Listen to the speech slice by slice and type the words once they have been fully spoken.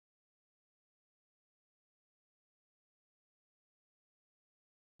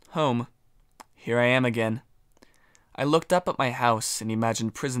Home. Here I am again. I looked up at my house and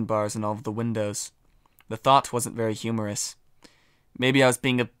imagined prison bars in all of the windows. The thought wasn't very humorous. Maybe I was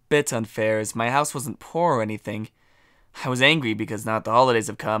being a bit unfair, as my house wasn't poor or anything. I was angry because now that the holidays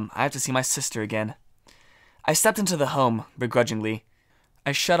have come, I have to see my sister again. I stepped into the home, begrudgingly.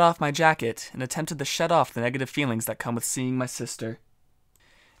 I shut off my jacket and attempted to shut off the negative feelings that come with seeing my sister.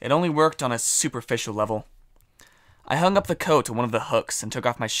 It only worked on a superficial level. I hung up the coat to one of the hooks and took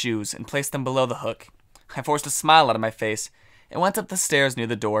off my shoes and placed them below the hook. I forced a smile out of my face and went up the stairs near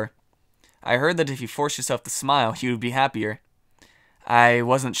the door. I heard that if you force yourself to smile, you would be happier. I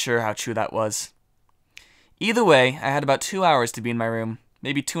wasn't sure how true that was. Either way, I had about 2 hours to be in my room,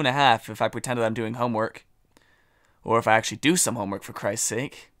 maybe 2.5 if I pretended I'm doing homework. Or if I actually do some homework, for Christ's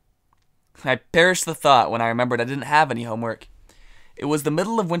sake. I perished the thought when I remembered I didn't have any homework. It was the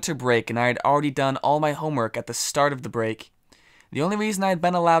middle of winter break and I had already done all my homework at the start of the break. The only reason I had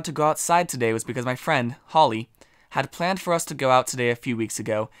been allowed to go outside today was because my friend, Holly, had planned for us to go out today a few weeks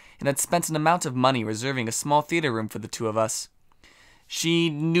ago and had spent an amount of money reserving a small theater room for the two of us.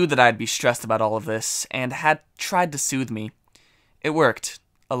 She knew that I'd be stressed about all of this and had tried to soothe me. It worked,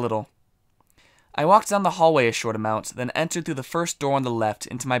 a little. I walked down the hallway a short amount, then entered through the first door on the left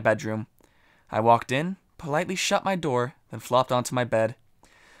into my bedroom. I walked in, politely shut my door, then flopped onto my bed.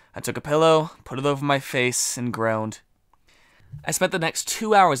 I took a pillow, put it over my face, and groaned. I spent the next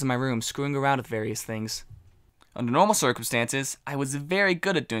 2 hours in my room screwing around with various things. Under normal circumstances, I was very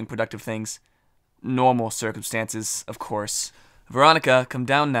good at doing productive things. Normal circumstances, of course. "Veronica, come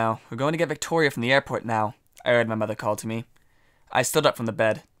down now. We're going to get Victoria from the airport now," I heard my mother call to me. I stood up from the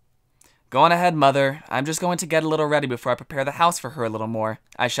bed. "Go on ahead, Mother. I'm just going to get a little ready before I prepare the house for her a little more,"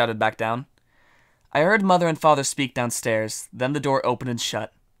 I shouted back down. I heard Mother and Father speak downstairs, then the door opened and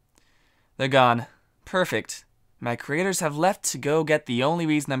shut. They're gone. Perfect. My creators have left to go get the only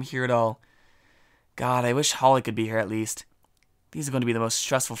reason I'm here at all. God, I wish Holly could be here at least. These are going to be the most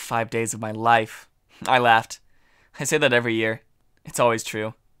stressful 5 days of my life. I laughed. I say that every year. It's always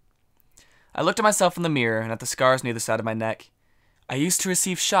true. I looked at myself in the mirror and at the scars near the side of my neck. I used to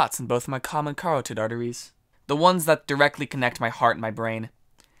receive shots in both of my common carotid arteries, the ones that directly connect my heart and my brain.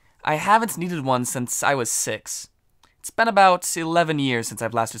 I haven't needed one since I was 6. It's been about 11 years since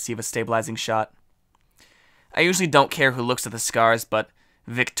I've last received a stabilizing shot. I usually don't care who looks at the scars, but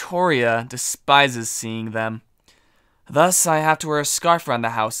Victoria despises seeing them. Thus, I have to wear a scarf around the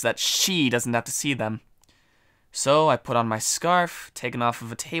house so that she doesn't have to see them. So I put on my scarf, taken off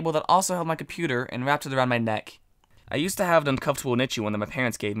of a table that also held my computer, and wrapped it around my neck. I used to have an uncomfortable and itchy one that my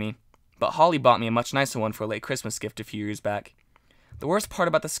parents gave me, but Holly bought me a much nicer one for a late Christmas gift a few years back. The worst part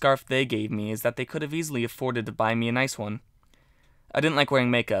about the scarf they gave me is that they could have easily afforded to buy me a nice one. I didn't like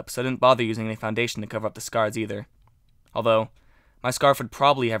wearing makeup, so I didn't bother using any foundation to cover up the scars either. Although, my scarf would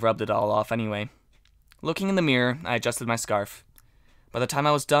probably have rubbed it all off anyway. Looking in the mirror, I adjusted my scarf. By the time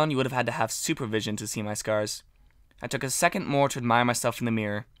I was done, you would have had to have supervision to see my scars. I took a second more to admire myself in the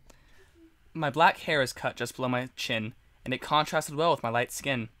mirror. My black hair is cut just below my chin, and it contrasted well with my light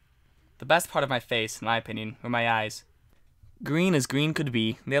skin. The best part of my face, in my opinion, were my eyes. Green as green could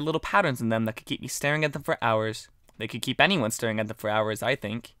be, they had little patterns in them that could keep me staring at them for hours. They could keep anyone staring at them for hours, I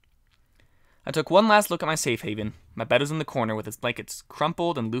think. I took one last look at my safe haven. My bed was in the corner with its blankets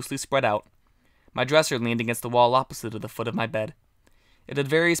crumpled and loosely spread out. My dresser leaned against the wall opposite of the foot of my bed. It had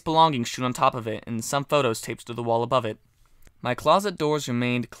various belongings strewn on top of it, and some photos taped to the wall above it. My closet doors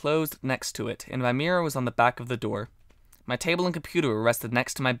remained closed next to it, and my mirror was on the back of the door. My table and computer were rested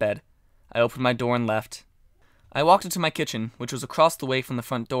next to my bed. I opened my door and left. I walked into my kitchen, which was across the way from the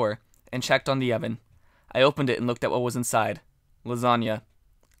front door, and checked on the oven. I opened it and looked at what was inside. Lasagna.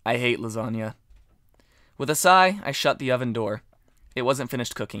 I hate lasagna. With a sigh, I shut the oven door. It wasn't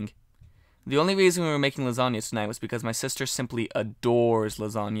finished cooking. The only reason we were making lasagna tonight was because my sister simply adores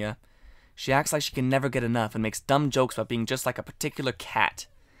lasagna. She acts like she can never get enough and makes dumb jokes about being just like a particular cat.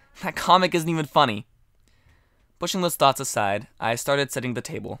 That comic isn't even funny. Pushing those thoughts aside, I started setting the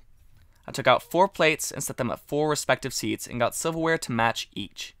table. I took out 4 plates and set them at 4 respective seats and got silverware to match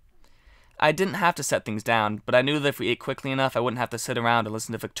each. I didn't have to set things down, but I knew that if we ate quickly enough, I wouldn't have to sit around and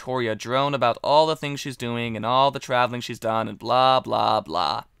listen to Victoria drone about all the things she's doing and all the traveling she's done and blah blah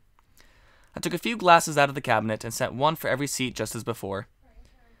blah. I took a few glasses out of the cabinet and set one for every seat just as before.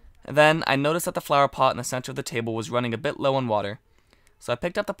 And then I noticed that the flower pot in the center of the table was running a bit low on water. So I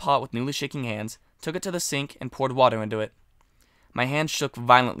picked up the pot with newly shaking hands, took it to the sink, and poured water into it. My hands shook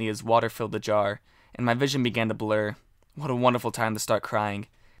violently as water filled the jar, and my vision began to blur. What a wonderful time to start crying.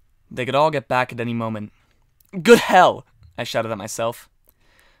 They could all get back at any moment. Good hell! I shouted at myself.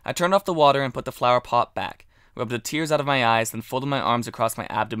 I turned off the water and put the flower pot back, rubbed the tears out of my eyes, then folded my arms across my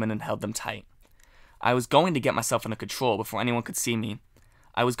abdomen and held them tight. I was going to get myself under control before anyone could see me.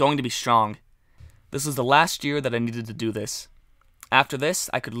 I was going to be strong. This was the last year that I needed to do this. After this,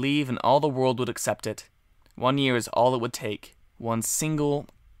 I could leave and all the world would accept it. 1 year is all it would take. One single,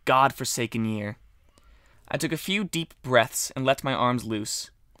 God-forsaken year. I took a few deep breaths and let my arms loose.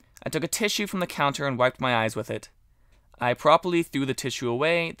 I took a tissue from the counter and wiped my eyes with it. I properly threw the tissue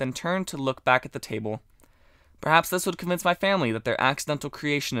away, then turned to look back at the table. Perhaps this would convince my family that their accidental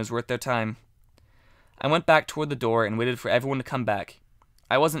creation is worth their time. I went back toward the door and waited for everyone to come back.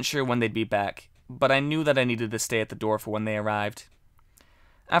 I wasn't sure when they'd be back, but I knew that I needed to stay at the door for when they arrived.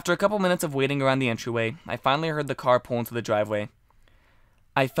 After a couple minutes of waiting around the entryway, I finally heard the car pull into the driveway.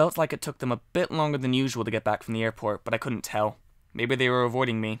 I felt like it took them a bit longer than usual to get back from the airport, but I couldn't tell. Maybe they were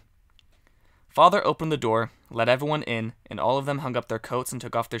avoiding me. Father opened the door, let everyone in, and all of them hung up their coats and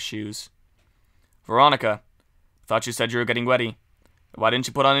took off their shoes. "Veronica, thought you said you were getting ready. Why didn't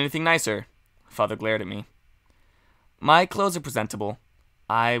you put on anything nicer?" Father glared at me. "My clothes are presentable.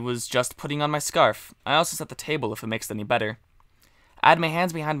 I was just putting on my scarf. I also set the table if it makes it any better. I had my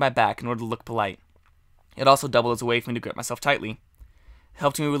hands behind my back in order to look polite. It also doubled as a way for me to grip myself tightly. It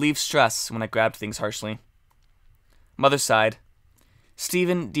helped me relieve stress when I grabbed things harshly." Mother sighed.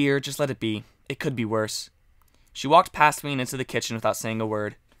 "Stephen, dear, just let it be. It could be worse." She walked past me and into the kitchen without saying a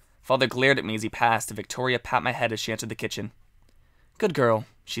word. Father glared at me as he passed, and Victoria pat my head as she entered the kitchen. "Good girl,"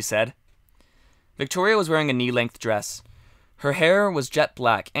 she said. Victoria was wearing a knee-length dress. Her hair was jet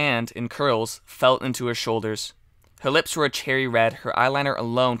black and, in curls, fell into her shoulders. Her lips were a cherry red, her eyeliner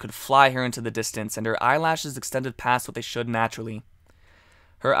alone could fly her into the distance, and her eyelashes extended past what they should naturally.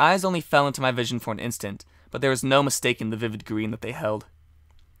 Her eyes only fell into my vision for an instant, but there was no mistaking the vivid green that they held.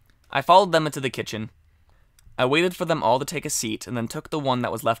 I followed them into the kitchen. I waited for them all to take a seat, and then took the one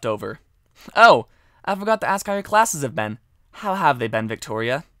that was left over. "Oh, I forgot to ask how your classes have been. How have they been,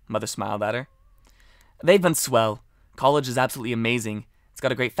 Victoria?" Mother smiled at her. "They've been swell. College is absolutely amazing. It's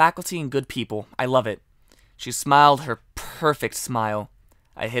got a great faculty and good people. I love it." She smiled her perfect smile.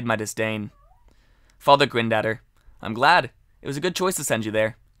 I hid my disdain. Father grinned at her. "I'm glad. It was a good choice to send you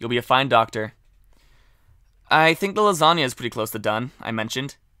there. You'll be a fine doctor." "I think the lasagna is pretty close to done," I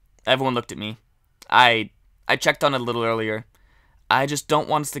mentioned. Everyone looked at me. I checked on it a little earlier. I just don't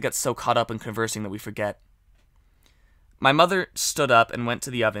want us to get so caught up in conversing that we forget." My mother stood up and went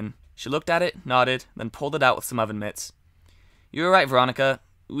to the oven. She looked at it, nodded, then pulled it out with some oven mitts. "You were right, Veronica.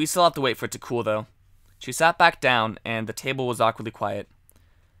 We still have to wait for it to cool, though." She sat back down, and the table was awkwardly quiet.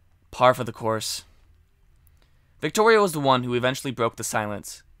 Par for the course. Victoria was the one who eventually broke the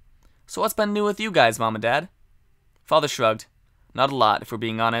silence. "So what's been new with you guys, Mom and Dad?" Father shrugged. "Not a lot, if we're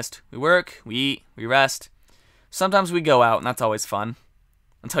being honest. We work, we eat, we rest. Sometimes we go out, and that's always fun.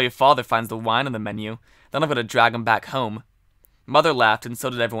 Until your father finds the wine on the menu, then I've got to drag him back home." Mother laughed, and so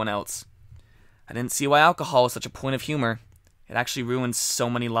did everyone else. I didn't see why alcohol was such a point of humor. It actually ruins so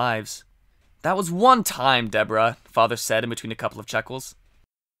many lives. "That was one time, Deborah," Father said in between a couple of chuckles.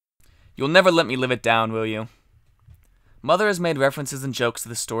 "You'll never let me live it down, will you?" Mother has made references and jokes to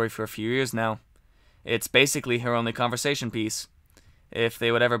this story for a few years now. It's basically her only conversation piece. If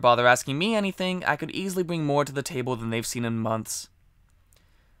they would ever bother asking me anything, I could easily bring more to the table than they've seen in months.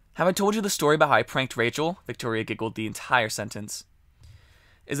 "Have I told you the story about how I pranked Rachel?" Victoria giggled the entire sentence.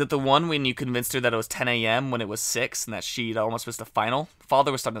 "Is it the one when you convinced her that it was 10 a.m. when it was 6 and that she'd almost missed a final?"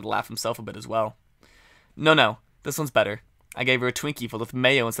 Father was starting to laugh himself a bit as well. No, this one's better. I gave her a Twinkie filled with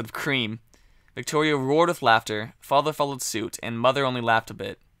mayo instead of cream." Victoria roared with laughter, Father followed suit, and Mother only laughed a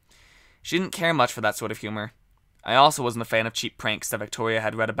bit. She didn't care much for that sort of humor. I also wasn't a fan of cheap pranks that Victoria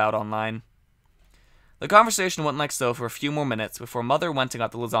had read about online. The conversation went like so for a few more minutes before Mother went and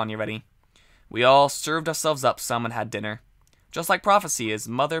got the lasagna ready. We all served ourselves up some and had dinner. Just like prophecy, as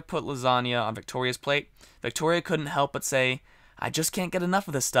Mother put lasagna on Victoria's plate, Victoria couldn't help but say, "I just can't get enough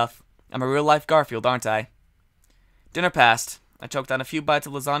of this stuff. I'm a real-life Garfield, aren't I?" Dinner passed. I choked down a few bites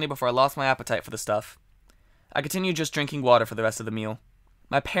of lasagna before I lost my appetite for the stuff. I continued just drinking water for the rest of the meal.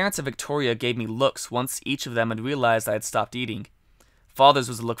 My parents and Victoria gave me looks once each of them had realized I had stopped eating. Father's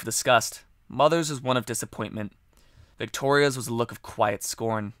was a look of disgust. Mother's was one of disappointment. Victoria's was a look of quiet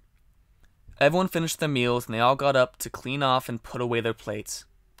scorn. Everyone finished their meals, and they all got up to clean off and put away their plates.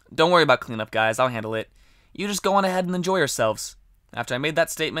 "Don't worry about cleanup, guys. I'll handle it. You just go on ahead and enjoy yourselves." After I made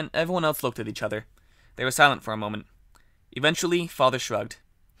that statement, everyone else looked at each other. They were silent for a moment. Eventually, Father shrugged.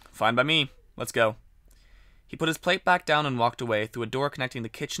 "Fine by me. Let's go." He put his plate back down and walked away through a door connecting the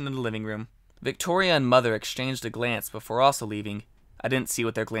kitchen and the living room. Victoria and Mother exchanged a glance before also leaving. I didn't see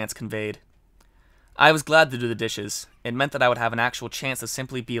what their glance conveyed. I was glad to do the dishes. It meant that I would have an actual chance to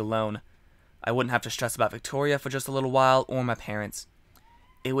simply be alone. I wouldn't have to stress about Victoria for just a little while, or my parents.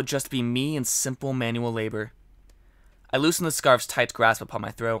 It would just be me and simple manual labor. I loosened the scarf's tight grasp upon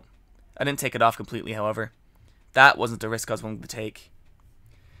my throat. I didn't take it off completely, however. That wasn't the risk I was willing to take.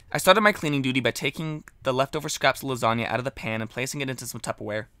 I started my cleaning duty by taking the leftover scraps of lasagna out of the pan and placing it into some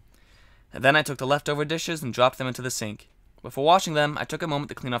Tupperware. And then I took the leftover dishes and dropped them into the sink. Before washing them, I took a moment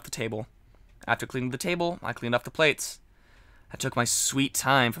to clean off the table. After cleaning the table, I cleaned off the plates. I took my sweet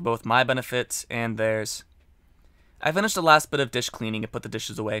time for both my benefit and theirs. I finished the last bit of dish cleaning and put the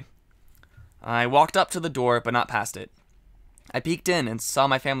dishes away. I walked up to the door, but not past it. I peeked in and saw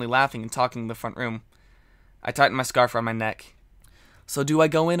my family laughing and talking in the front room. I tightened my scarf around my neck. So do I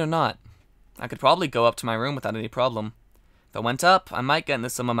go in or not? I could probably go up to my room without any problem. If I went up, I might get into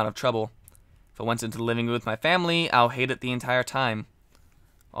some amount of trouble. If I went into the living room with my family, I'll hate it the entire time.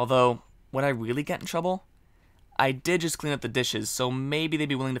 Although, would I really get in trouble? I did just clean up the dishes, so maybe they'd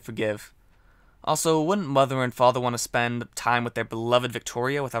be willing to forgive. Also, wouldn't mother and father want to spend time with their beloved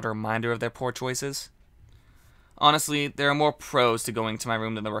Victoria without a reminder of their poor choices? Honestly, there are more pros to going to my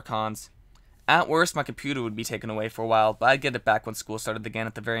room than there were cons. At worst, my computer would be taken away for a while, but I'd get it back when school started again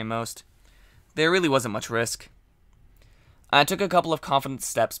at the very most. There really wasn't much risk. I took a couple of confident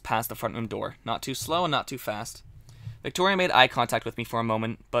steps past the front room door, not too slow and not too fast. Victoria made eye contact with me for a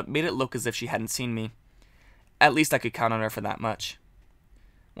moment, but made it look as if she hadn't seen me. At least I could count on her for that much.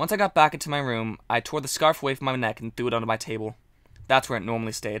 Once I got back into my room, I tore the scarf away from my neck and threw it onto my table. That's where it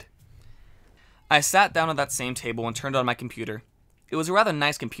normally stayed. I sat down at that same table and turned on my computer. It was a rather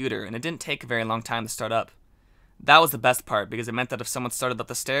nice computer, and it didn't take a very long time to start up. That was the best part, because it meant that if someone started up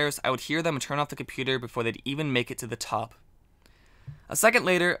the stairs, I would hear them and turn off the computer before they'd even make it to the top. A second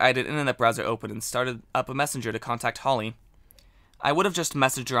later, I had an internet browser open and started up a messenger to contact Holly. I would have just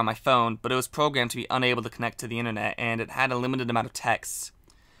messaged her on my phone, but it was programmed to be unable to connect to the internet, and it had a limited amount of texts.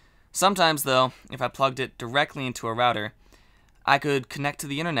 Sometimes, though, if I plugged it directly into a router, I could connect to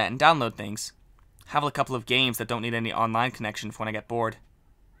the internet and download things. Have a couple of games that don't need any online connection for when I get bored.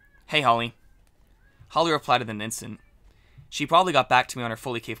 Hey, Holly. Holly replied in an instant. She probably got back to me on her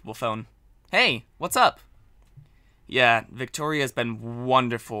fully capable phone. Hey, what's up? Yeah, Victoria's been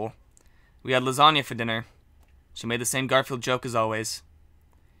wonderful. We had lasagna for dinner. She made the same Garfield joke as always.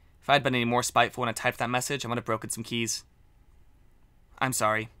 If I had been any more spiteful when I typed that message, I would have broken some keys. I'm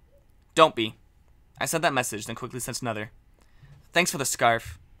sorry. Don't be. I sent that message, then quickly sent another. Thanks for the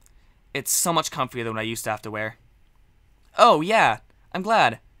scarf. It's so much comfier than what I used to have to wear. Oh, yeah. I'm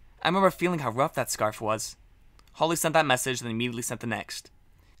glad. I remember feeling how rough that scarf was. Holly sent that message, then immediately sent the next.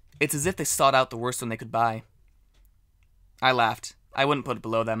 It's as if they sought out the worst one they could buy. I laughed. I wouldn't put it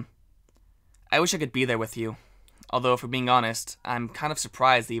below them. I wish I could be there with you. Although, if we're being honest, I'm kind of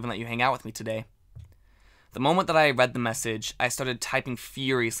surprised they even let you hang out with me today. The moment that I read the message, I started typing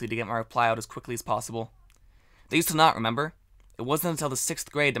furiously to get my reply out as quickly as possible. They used to not, remember? It wasn't until the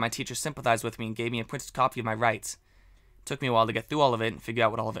 6th grade that my teacher sympathized with me and gave me a printed copy of my rights. It took me a while to get through all of it and figure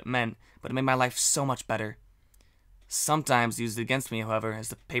out what all of it meant, but it made my life so much better. Sometimes used against me, however, as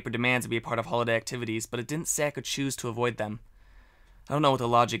the paper demands to be a part of holiday activities, but it didn't say I could choose to avoid them. I don't know what the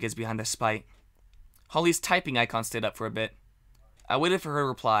logic is behind their spite. Holly's typing icon stayed up for a bit. I waited for her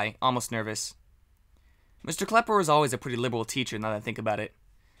reply, almost nervous. Mr. Klepper was always a pretty liberal teacher, now that I think about it.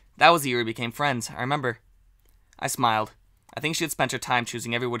 That was the year we became friends, I remember. I smiled. I think she had spent her time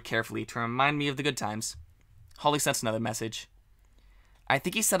choosing every word carefully to remind me of the good times. Holly sent another message. I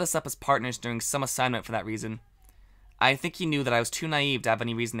think he set us up as partners during some assignment for that reason. I think he knew that I was too naive to have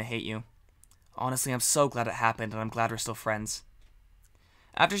any reason to hate you. Honestly, I'm so glad it happened, and I'm glad we're still friends.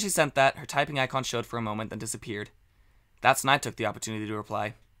 After she sent that, her typing icon showed for a moment, then disappeared. That's when I took the opportunity to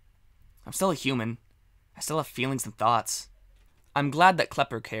reply. I'm still a human. I still have feelings and thoughts. I'm glad that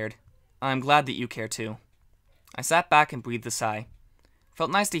Klepper cared. I'm glad that you care too. I sat back and breathed a sigh. It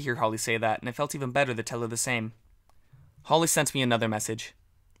felt nice to hear Holly say that, and it felt even better to tell her the same. Holly sent me another message.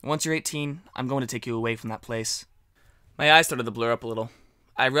 Once you're 18, I'm going to take you away from that place. My eyes started to blur up a little.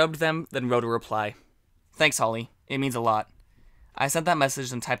 I rubbed them, then wrote a reply. Thanks, Holly. It means a lot. I sent that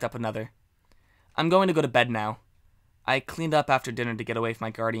message and typed up another. I'm going to go to bed now. I cleaned up after dinner to get away from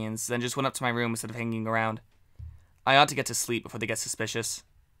my guardians, then just went up to my room instead of hanging around. I ought to get to sleep before they get suspicious.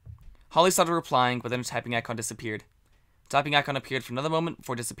 Holly started replying, but then her typing icon disappeared. The typing icon appeared for another moment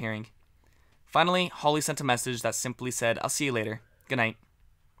before disappearing. Finally, Holly sent a message that simply said, I'll see you later. Good night.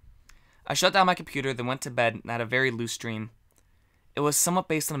 I shut down my computer, then went to bed and had a very loose dream. It was somewhat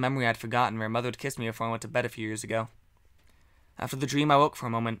based on a memory I'd forgotten where Mother had kissed me before I went to bed a few years ago. After the dream, I woke for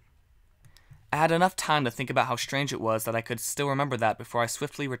a moment. I had enough time to think about how strange it was that I could still remember that before I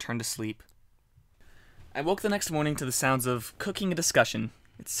swiftly returned to sleep. I woke the next morning to the sounds of cooking and discussion.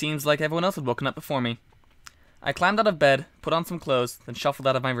 It seems like everyone else had woken up before me. I climbed out of bed, put on some clothes, then shuffled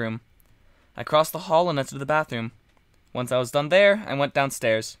out of my room. I crossed the hall and entered the bathroom. Once I was done there, I went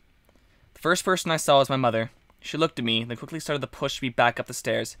downstairs. The first person I saw was my mother. She looked at me, then quickly started to push me back up the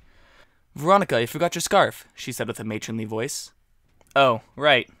stairs. "Veronica, you forgot your scarf," she said with a matronly voice. "Oh,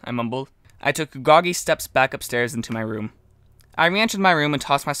 right," I mumbled. I took groggy steps back upstairs into my room. I re-entered my room and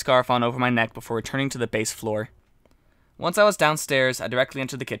tossed my scarf on over my neck before returning to the base floor. Once I was downstairs, I directly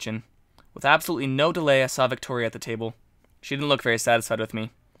entered the kitchen. With absolutely no delay, I saw Victoria at the table. She didn't look very satisfied with me.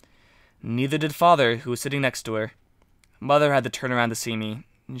 Neither did Father, who was sitting next to her. Mother had to turn around to see me,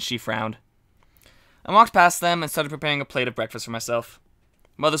 and she frowned. I walked past them and started preparing a plate of breakfast for myself.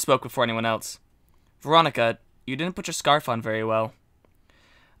 Mother spoke before anyone else. "Veronica, you didn't put your scarf on very well."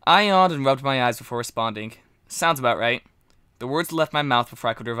 I yawned and rubbed my eyes before responding. "Sounds about right." The words left my mouth before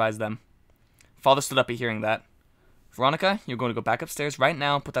I could revise them. Father stood up at hearing that. "Veronica, you're going to go back upstairs right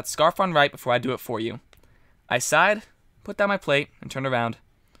now and put that scarf on right before I do it for you." I sighed, put down my plate, and turned around.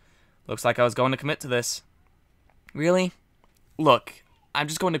 Looks like I was going to commit to this. "Really? Look, I'm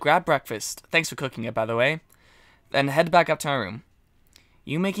just going to grab breakfast. Thanks for cooking it, by the way. Then head back up to my room.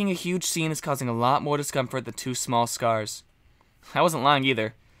 You making a huge scene is causing a lot more discomfort than 2 small scars." I wasn't lying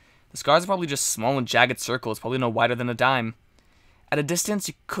either. The scars are probably just small and jagged circles, probably no wider than a dime. At a distance,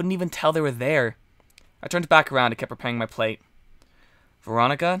 you couldn't even tell they were there. I turned back around and kept preparing my plate.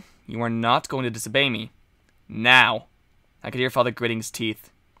 "Veronica, you are not going to disobey me. Now." I could hear Father gritting his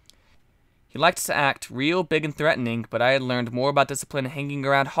teeth. He liked to act real big and threatening, but I had learned more about discipline hanging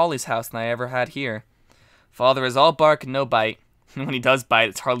around Holly's house than I ever had here. Father is all bark and no bite. And when he does bite,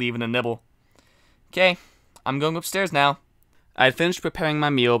 it's hardly even a nibble. "Okay, I'm going upstairs now." I had finished preparing my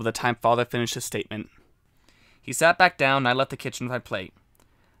meal by the time Father finished his statement. He sat back down and I left the kitchen with my plate.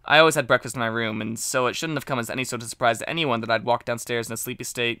 I always had breakfast in my room, and so it shouldn't have come as any sort of surprise to anyone that I'd walk downstairs in a sleepy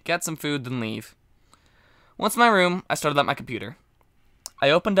state, get some food, then leave. Once in my room, I started up my computer. I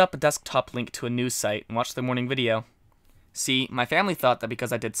opened up a desktop link to a news site and watched the morning video. See, my family thought that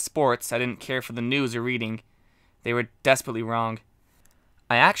because I did sports, I didn't care for the news or reading. They were desperately wrong.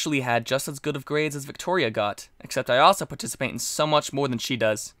 I actually had just as good of grades as Victoria got, except I also participate in so much more than she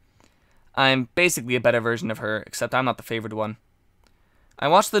does. I'm basically a better version of her, except I'm not the favored one. I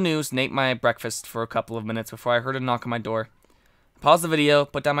watched the news and ate my breakfast for a couple of minutes before I heard a knock on my door. I paused the video,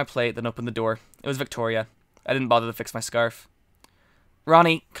 put down my plate, then opened the door. It was Victoria. I didn't bother to fix my scarf.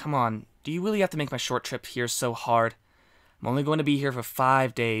 "Ronnie, come on. Do you really have to make my short trip here so hard? I'm only going to be here for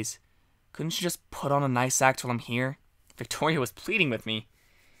 5 days. Couldn't you just put on a nice act while I'm here?" Victoria was pleading with me.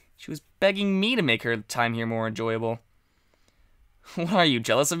 She was begging me to make her time here more enjoyable. "What are you,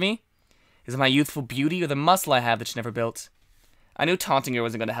 jealous of me? Is it my youthful beauty or the muscle I have that she never built?" I knew taunting her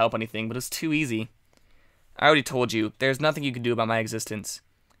wasn't going to help anything, but it was too easy. "I already told you, there's nothing you can do about my existence.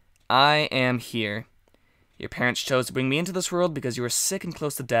 I am here. Your parents chose to bring me into this world because you were sick and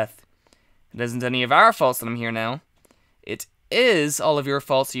close to death. It isn't any of our faults that I'm here now. It is all of your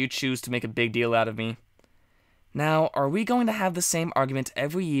faults that you choose to make a big deal out of me. Now, are we going to have the same argument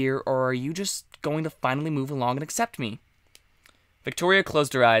every year, or are you just going to finally move along and accept me?" Victoria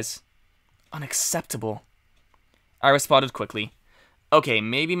closed her eyes. Unacceptable. I responded quickly. "Okay,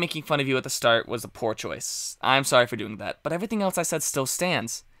 maybe making fun of you at the start was a poor choice. I'm sorry for doing that, but everything else I said still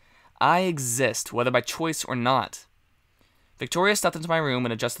stands. I exist, whether by choice or not." Victoria stepped into my room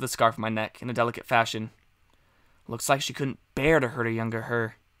and adjusted the scarf on my neck in a delicate fashion. Looks like she couldn't bear to hurt a younger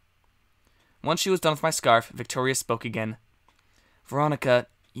her. Once she was done with my scarf, Victoria spoke again. "Veronica,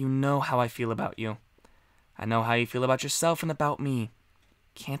 you know how I feel about you. I know how you feel about yourself and about me.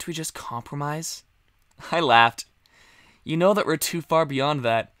 Can't we just compromise?" I laughed. "You know that we're too far beyond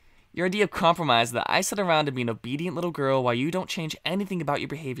that. Your idea of compromise is that I sit around and be an obedient little girl while you don't change anything about your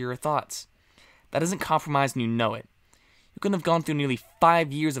behavior or thoughts. That isn't compromise and you know it. You couldn't have gone through nearly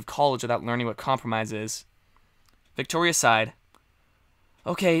 5 years of college without learning what compromise is." Victoria sighed.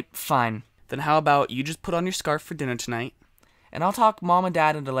 "Okay, fine. Then how about you just put on your scarf for dinner tonight, and I'll talk Mom and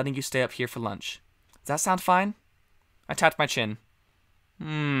Dad into letting you stay up here for lunch. Does that sound fine?" I tapped my chin.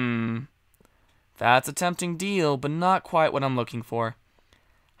 That's a tempting deal, but not quite what I'm looking for.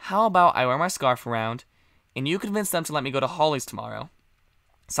 How about I wear my scarf around, and you convince them to let me go to Holly's tomorrow?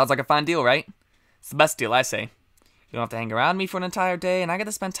 Sounds like a fine deal, right? It's the best deal, I say. You don't have to hang around me for an entire day, and I get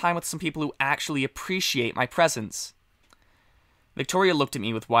to spend time with some people who actually appreciate my presence. Victoria looked at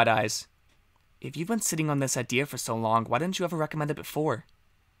me with wide eyes. "If you've been sitting on this idea for so long, why didn't you ever recommend it before?"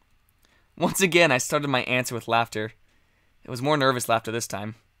 Once again, I started my answer with laughter. It was more nervous laughter this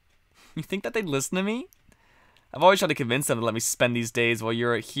time. "You think that they'd listen to me? I've always tried to convince them to let me spend these days while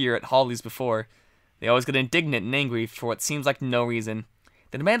you're here at Holly's before. They always get indignant and angry for what seems like no reason.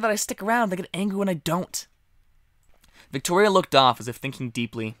 They demand that I stick around. They get angry when I don't. Victoria looked off as if thinking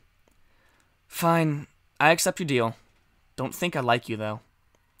deeply. Fine, I accept your deal. Don't think I like you, though.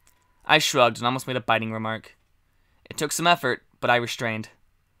 I shrugged and almost made a biting remark. It took some effort, but I restrained.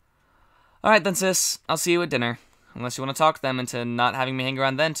 Alright then, sis. I'll see you at dinner. Unless you want to talk them into not having me hang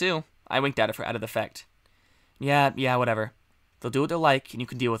around then, too. I winked at her for added effect. Yeah, whatever. They'll do what they like, and you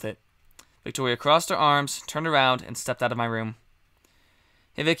can deal with it. Victoria crossed her arms, turned around, and stepped out of my room.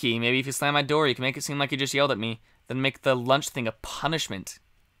 Hey, Vicky, maybe if you slam my door, you can make it seem like you just yelled at me, then make the lunch thing a punishment.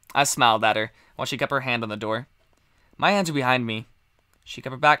 I smiled at her, while she kept her hand on the door. My hands were behind me. She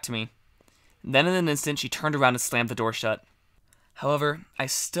kept her back to me. Then in an instant, she turned around and slammed the door shut. However, I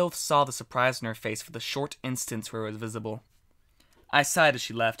still saw the surprise in her face for the short instance where it was visible. I sighed as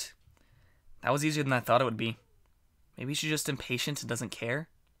she left. That was easier than I thought it would be. Maybe she's just impatient and doesn't care?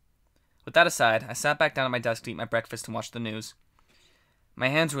 With that aside, I sat back down at my desk to eat my breakfast and watch the news. My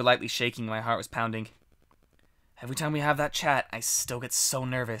hands were lightly shaking and my heart was pounding. Every time we have that chat, I still get so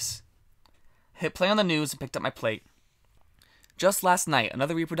nervous. I hit play on the news and picked up my plate. Just last night,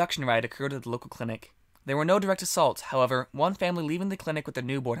 another reproduction riot occurred at the local clinic. There were no direct assaults, however, one family leaving the clinic with their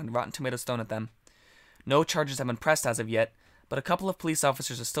newborn had rotten tomatoes thrown at them. No charges have been pressed as of yet, but a couple of police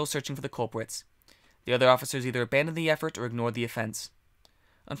officers are still searching for the culprits. The other officers either abandoned the effort or ignored the offense.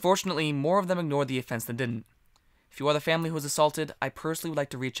 Unfortunately, more of them ignored the offense than didn't. If you are the family who was assaulted, I personally would like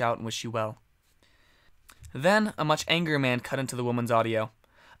to reach out and wish you well. Then, a much angrier man cut into the woman's audio.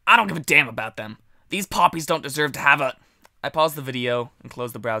 I don't give a damn about them. These poppies don't deserve to have a... I paused the video and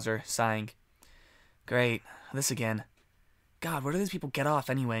closed the browser, sighing. Great, this again. God, where do these people get off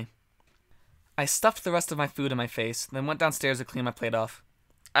anyway? I stuffed the rest of my food in my face, then went downstairs to clean my plate off.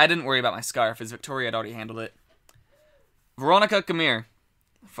 I didn't worry about my scarf, as Victoria had already handled it. Veronica, come here.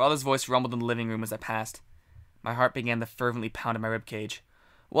 Father's voice rumbled in the living room as I passed. My heart began to fervently pound in my ribcage.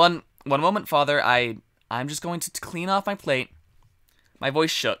 One moment, Father, I'm just going to clean off my plate. My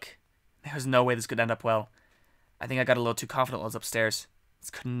voice shook. There was no way this could end up well. I think I got a little too confident while I was upstairs. This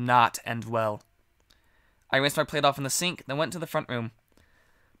could not end well. I rinsed my plate off in the sink, then went to the front room.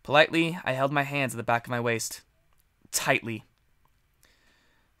 Politely, I held my hands at the back of my waist. Tightly.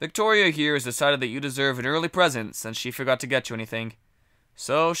 Victoria here has decided that you deserve an early present since she forgot to get you anything.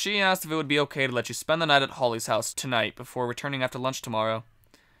 So she asked if it would be okay to let you spend the night at Holly's house tonight before returning after lunch tomorrow.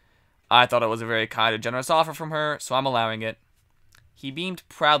 I thought it was a very kind and generous offer from her, so I'm allowing it. He beamed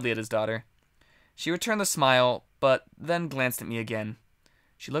proudly at his daughter. She returned the smile, but then glanced at me again.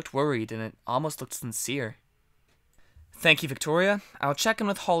 She looked worried, and it almost looked sincere. Thank you, Victoria. I'll check in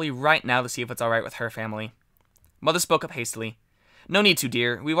with Holly right now to see if it's alright with her family. Mother spoke up hastily. No need to,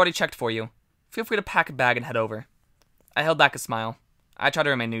 dear. We've already checked for you. Feel free to pack a bag and head over. I held back a smile. I tried to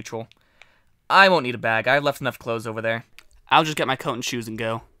remain neutral. I won't need a bag. I've left enough clothes over there. I'll just get my coat and shoes and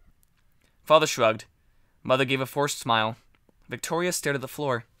go. Father shrugged. Mother gave a forced smile. Victoria stared at the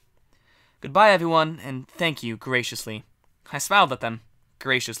floor. Goodbye, everyone, and thank you graciously. I smiled at them,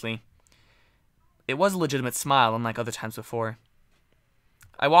 graciously. It was a legitimate smile, unlike other times before.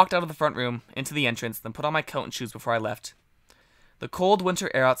 I walked out of the front room, into the entrance, then put on my coat and shoes before I left. The cold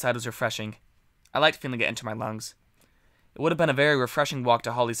winter air outside was refreshing. I liked feeling it enter my lungs. It would have been a very refreshing walk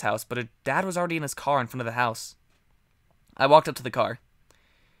to Holly's house, but her dad was already in his car in front of the house. I walked up to the car.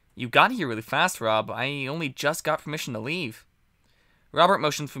 You got here really fast, Rob. I only just got permission to leave. Robert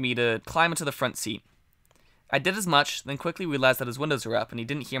motioned for me to climb into the front seat. I did as much, then quickly realized that his windows were up and he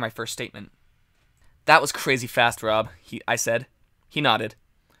didn't hear my first statement. That was crazy fast, Rob, I said. He nodded.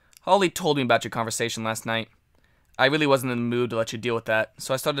 Holly told me about your conversation last night. I really wasn't in the mood to let you deal with that,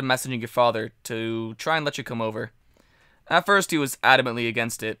 so I started messaging your father to try and let you come over. At first he was adamantly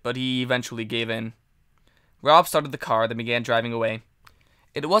against it, but he eventually gave in. Rob started the car, then began driving away.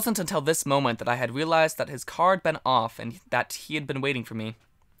 It wasn't until this moment that I had realized that his car had been off and that he had been waiting for me.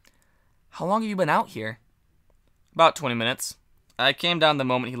 How long have you been out here? About 20 minutes. I came down the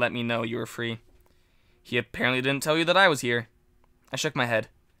moment he let me know you were free. He apparently didn't tell you that I was here. I shook my head.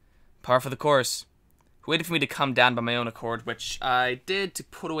 Par for the course. He waited for me to come down by my own accord, which I did to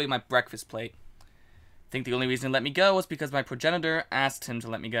put away my breakfast plate. I think the only reason he let me go was because my progenitor asked him to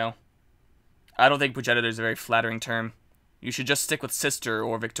let me go. I don't think progenitor is a very flattering term. You should just stick with sister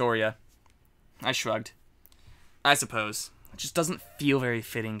or Victoria. I shrugged. I suppose. It just doesn't feel very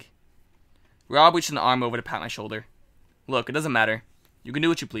fitting. Rob reached an arm over to pat my shoulder. Look, it doesn't matter. You can do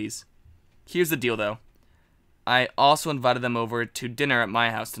what you please. Here's the deal, though. I also invited them over to dinner at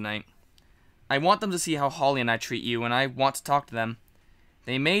my house tonight. I want them to see how Holly and I treat you, and I want to talk to them.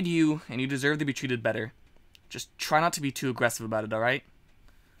 They made you, and you deserve to be treated better. Just try not to be too aggressive about it, alright?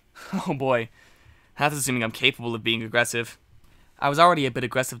 Oh boy. That's assuming I'm capable of being aggressive. I was already a bit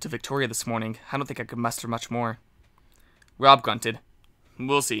aggressive to Victoria this morning. I don't think I could muster much more. Rob grunted.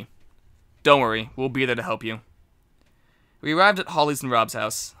 We'll see. Don't worry, we'll be there to help you. We arrived at Holly's and Rob's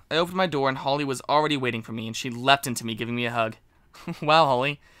house. I opened my door and Holly was already waiting for me, and she leapt into me, giving me a hug. Wow,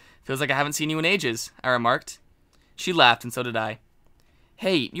 Holly. Feels like I haven't seen you in ages, I remarked. She laughed, and so did I.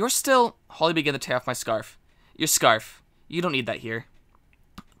 Hey, you're still... Holly began to tear off my scarf. Your scarf. You don't need that here.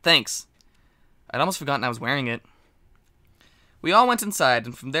 Thanks. I'd almost forgotten I was wearing it. We all went inside,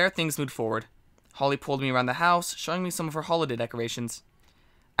 and from there things moved forward. Holly pulled me around the house, showing me some of her holiday decorations.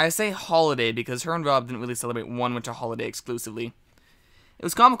 I say holiday because her and Rob didn't really celebrate one winter holiday exclusively. It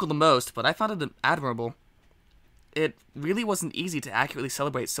was comical the most, but I found it admirable. It really wasn't easy to accurately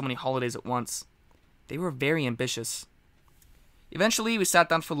celebrate so many holidays at once. They were very ambitious. Eventually, we sat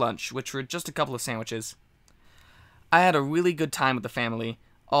down for lunch, which were just a couple of sandwiches. I had a really good time with the family,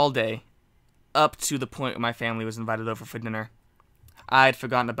 all day, up to the point where my family was invited over for dinner. I had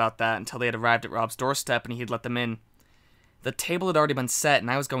forgotten about that until they had arrived at Rob's doorstep and he had let them in. The table had already been set and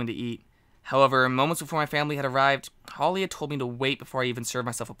I was going to eat. However, moments before my family had arrived, Holly had told me to wait before I even served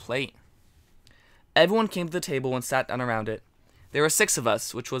myself a plate. Everyone came to the table and sat down around it. There were 6 of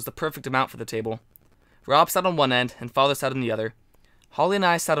us, which was the perfect amount for the table. Rob sat on one end and Father sat on the other. Holly and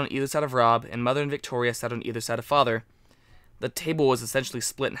I sat on either side of Rob, and Mother and Victoria sat on either side of Father. The table was essentially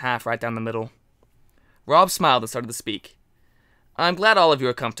split in half right down the middle. Rob smiled and started to speak. I'm glad all of you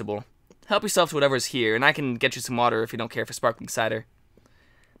are comfortable. Help yourself to whatever is here, and I can get you some water if you don't care for sparkling cider.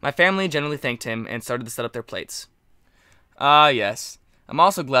 My family generally thanked him and started to set up their plates. Ah, yes. I'm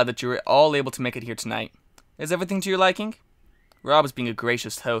also glad that you were all able to make it here tonight. Is everything to your liking? Rob was being a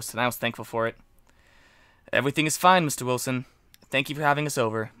gracious host, and I was thankful for it. Everything is fine, Mr. Wilson. Thank you for having us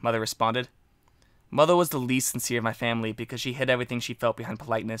over, Mother responded. Mother was the least sincere of my family because she hid everything she felt behind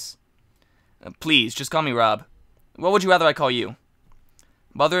politeness. Please, just call me Rob. What would you rather I call you?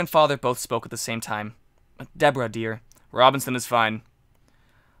 Mother and Father both spoke at the same time. Deborah, dear. Robinson is fine.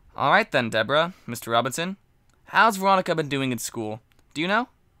 All right then, Deborah, Mr. Robinson. How's Veronica been doing in school? Do you know?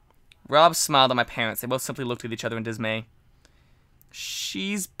 Rob smiled at my parents. They both simply looked at each other in dismay.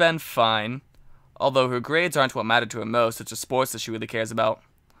 She's been fine. Although her grades aren't what mattered to her most, it's the sports that she really cares about,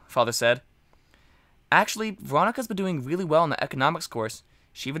 Father said. Actually, Veronica's been doing really well in the economics course.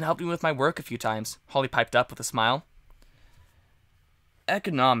 She even helped me with my work a few times, Holly piped up with a smile.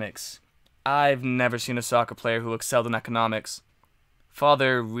 Economics. I've never seen a soccer player who excelled in economics.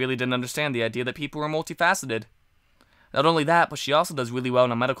 Father really didn't understand the idea that people were multifaceted. Not only that, but she also does really well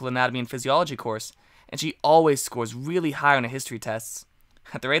in a medical anatomy and physiology course, and she always scores really high on her history tests.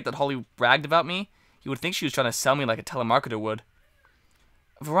 At the rate that Holly bragged about me, you would think she was trying to sell me like a telemarketer would.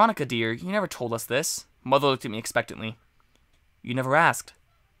 Veronica, dear, you never told us this. Mother looked at me expectantly. You never asked.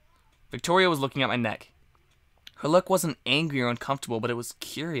 Victoria was looking at my neck. Her look wasn't angry or uncomfortable, but it was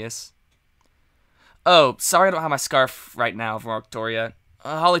curious. Oh, sorry I don't have my scarf right now, Victoria.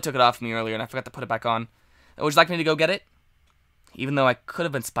 Holly took it off me earlier and I forgot to put it back on. Would you like me to go get it? Even though I could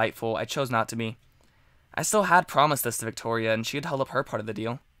have been spiteful, I chose not to be. I still had promised this to Victoria, and she had held up her part of the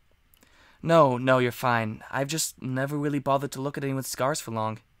deal. No, you're fine. I've just never really bothered to look at anyone's scars for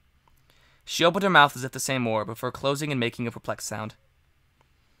long. She opened her mouth as if to say more, before closing and making a perplexed sound.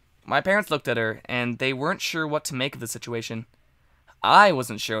 My parents looked at her, and they weren't sure what to make of the situation. I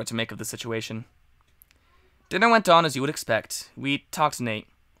wasn't sure what to make of the situation. Dinner went on as you would expect. We talked Nate.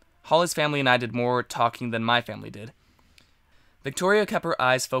 Holly's family and I did more talking than my family did. Victoria kept her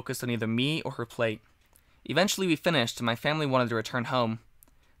eyes focused on either me or her plate. Eventually we finished, and my family wanted to return home.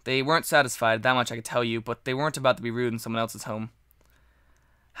 They weren't satisfied, that much I could tell you, but they weren't about to be rude in someone else's home.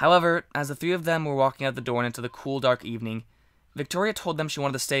 However, as the 3 of them were walking out the door and into the cool, dark evening, Victoria told them she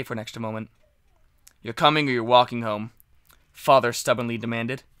wanted to stay for an extra moment. You're coming or you're walking home, Father stubbornly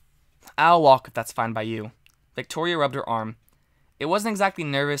demanded. I'll walk if that's fine by you. Victoria rubbed her arm. It wasn't exactly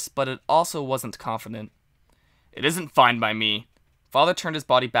nervous, but it also wasn't confident. It isn't fine by me. Father turned his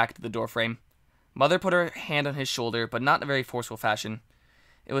body back to the doorframe. Mother put her hand on his shoulder, but not in a very forceful fashion.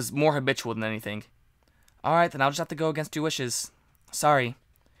 It was more habitual than anything. All right, then I'll just have to go against your wishes. Sorry.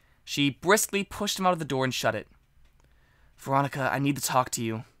 She briskly pushed him out of the door and shut it. Veronica, I need to talk to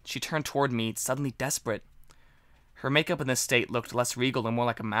you. She turned toward me, suddenly desperate. Her makeup in this state looked less regal and more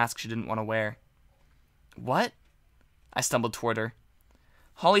like a mask she didn't want to wear. What? I stumbled toward her.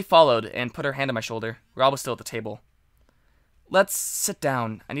 Holly followed and put her hand on my shoulder. Rob was still at the table. Let's sit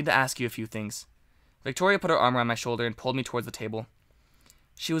down. I need to ask you a few things. Victoria put her arm around my shoulder and pulled me towards the table.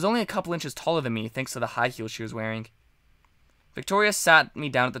 She was only a couple inches taller than me, thanks to the high heels she was wearing. Victoria sat me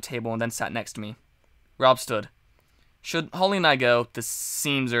down at the table and then sat next to me. Rob stood. Should Holly and I go? This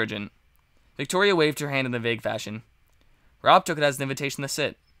seems urgent. Victoria waved her hand in a vague fashion. Rob took it as an invitation to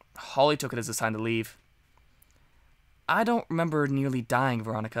sit. Holly took it as a sign to leave. I don't remember nearly dying,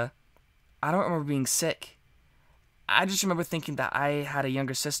 Veronica. I don't remember being sick. I just remember thinking that I had a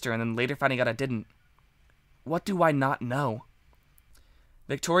younger sister and then later finding out I didn't. What do I not know?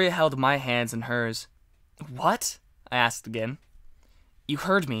 Victoria held my hands in hers. What? I asked again. You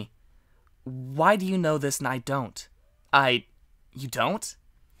heard me. Why do you know this and I don't? You don't?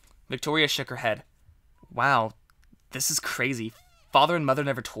 Victoria shook her head. Wow, this is crazy. Father and mother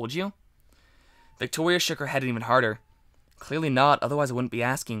never told you? Victoria shook her head even harder. Clearly not, otherwise I wouldn't be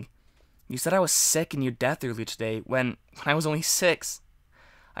asking. You said I was sick and near death earlier today, when I was only 6.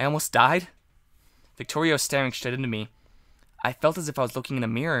 I almost died? Victoria was staring straight into me. I felt as if I was looking in a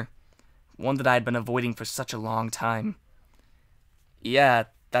mirror, one that I had been avoiding for such a long time. Yeah,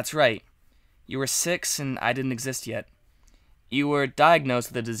 that's right. You were 6 and I didn't exist yet. You were diagnosed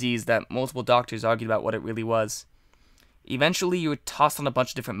with a disease that multiple doctors argued about what it really was. Eventually, you were tossed on a bunch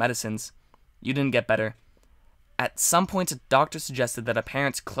of different medicines. You didn't get better. At some point, a doctor suggested that a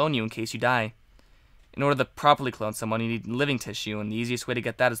parent clone you in case you die. In order to properly clone someone, you need living tissue, and the easiest way to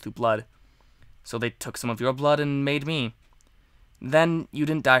get that is through blood. So they took some of your blood and made me. Then, you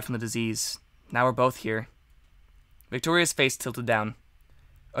didn't die from the disease. Now we're both here. Victoria's face tilted down.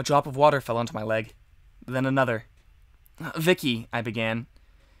 A drop of water fell onto my leg. Then another. Vicky, I began.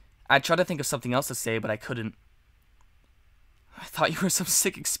 I tried to think of something else to say, but I couldn't. I thought you were some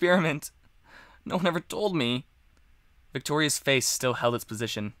sick experiment. No one ever told me. Victoria's face still held its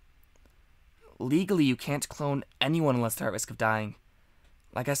position. Legally, you can't clone anyone unless they're at risk of dying.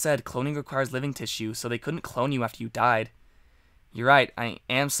 Like I said, cloning requires living tissue, so they couldn't clone you after you died. You're right, I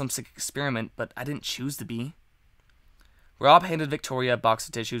am some sick experiment, but I didn't choose to be. Rob handed Victoria a box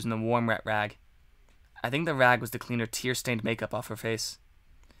of tissues and a warm wet rag. I think the rag was to clean her tear-stained makeup off her face.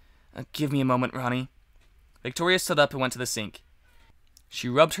 Give me a moment, Ronnie. Victoria stood up and went to the sink. She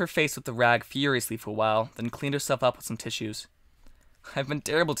rubbed her face with the rag furiously for a while, then cleaned herself up with some tissues. I've been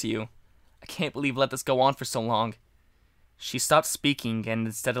terrible to you. I can't believe I let this go on for so long. She stopped speaking and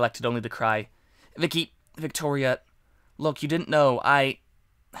instead elected only to cry. Victoria, look, you didn't know,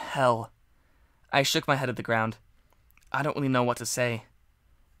 Hell. I shook my head at the ground. I don't really know what to say.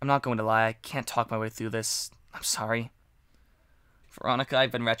 I'm not going to lie, I can't talk my way through this. I'm sorry. Veronica,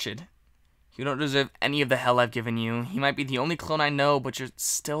 I've been wretched. You don't deserve any of the hell I've given you. You might be the only clone I know, but you're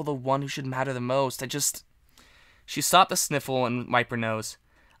still the one who should matter the most. She stopped to sniffle and wipe her nose.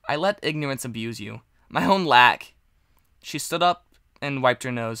 I let ignorance abuse you. My own lack. She stood up and wiped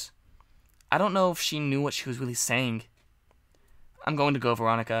her nose. I don't know if she knew what she was really saying. I'm going to go,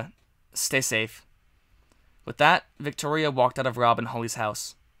 Veronica. Stay safe. With that, Victoria walked out of Rob and Holly's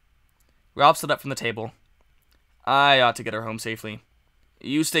house. Rob stood up from the table. I ought to get her home safely.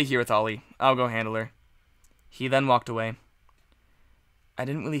 You stay here with Holly. I'll go handle her. He then walked away. I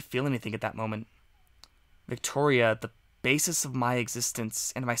didn't really feel anything at that moment. Victoria, the basis of my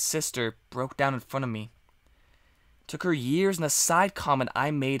existence, and my sister broke down in front of me. It took her years and a side comment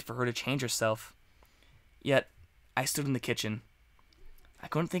I made for her to change herself. Yet, I stood in the kitchen. I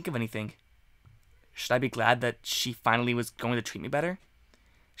couldn't think of anything. Should I be glad that she finally was going to treat me better?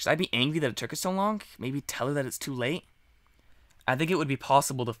 Should I be angry that it took her so long? Maybe tell her that it's too late? I think it would be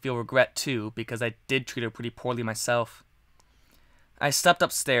possible to feel regret too, because I did treat her pretty poorly myself. I stepped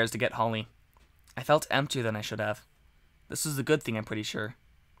upstairs to get Holly. I felt emptier than I should have. This was a good thing, I'm pretty sure.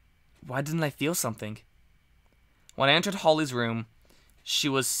 Why didn't I feel something? When I entered Holly's room, she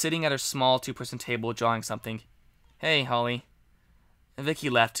was sitting at her small 2-person table drawing something. Hey, Holly. Vicky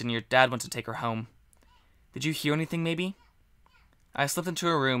left and your dad went to take her home. Did you hear anything, maybe? I slipped into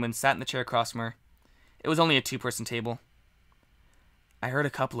her room and sat in the chair across from her. It was only a 2-person table. I heard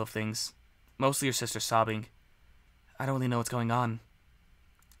a couple of things. Mostly your sister sobbing. I don't really know what's going on.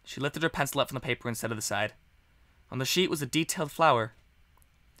 She lifted her pencil up from the paper and set it aside. On the sheet was a detailed flower.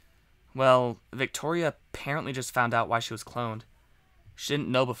 Well, Victoria apparently just found out why she was cloned. She didn't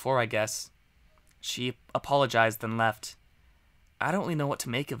know before, I guess. She apologized, then left. I don't really know what to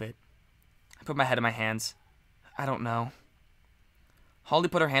make of it. I put my head in my hands. I don't know. Holly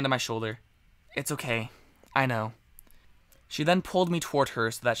put her hand on my shoulder. It's okay. I know. She then pulled me toward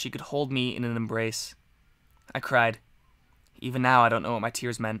her so that she could hold me in an embrace. I cried. Even now, I don't know what my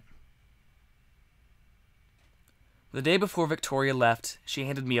tears meant. The day before Victoria left, she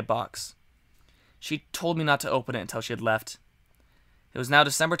handed me a box. She told me not to open it until she had left. It was now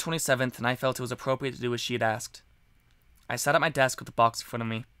December 27th, and I felt it was appropriate to do as she had asked. I sat at my desk with the box in front of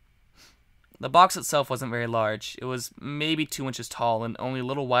me. The box itself wasn't very large. It was maybe 2 inches tall and only a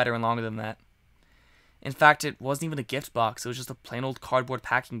little wider and longer than that. In fact, it wasn't even a gift box. It was just a plain old cardboard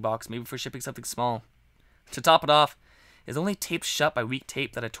packing box, maybe for shipping something small. To top it off, is only taped shut by weak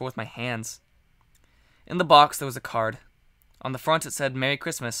tape that I tore with my hands. In the box, there was a card. On the front, it said, "Merry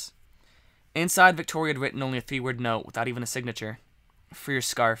Christmas." Inside, Victoria had written only a 3-word note without even a signature. "For your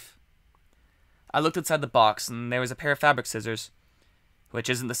scarf." I looked inside the box, and there was a pair of fabric scissors. Which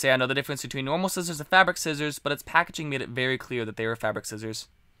isn't to say I know the difference between normal scissors and fabric scissors, but its packaging made it very clear that they were fabric scissors.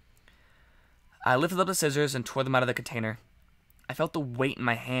 I lifted up the scissors and tore them out of the container. I felt the weight in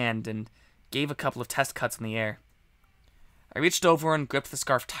my hand and gave a couple of test cuts in the air. I reached over and gripped the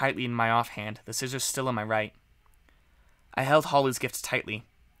scarf tightly in my offhand, the scissors still in my right. I held Holly's gift tightly.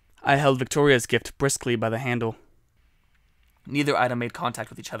 I held Victoria's gift briskly by the handle. Neither item made contact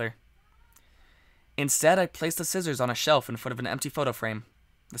with each other. Instead, I placed the scissors on a shelf in front of an empty photo frame.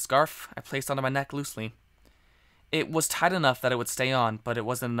 The scarf I placed onto my neck loosely. It was tight enough that it would stay on, but it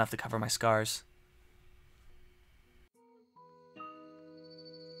wasn't enough to cover my scars.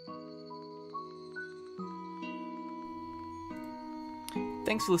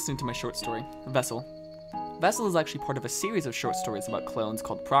 Thanks for listening to my short story, Vessel. Vessel is actually part of a series of short stories about clones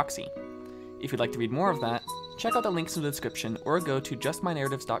called Proxy. If you'd like to read more of that, check out the links in the description or go to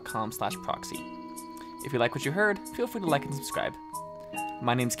justmynarratives.com/proxy. If you like what you heard, feel free to like and subscribe.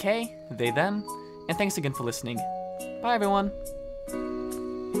 My name's Kay, they, them, and thanks again for listening. Bye everyone!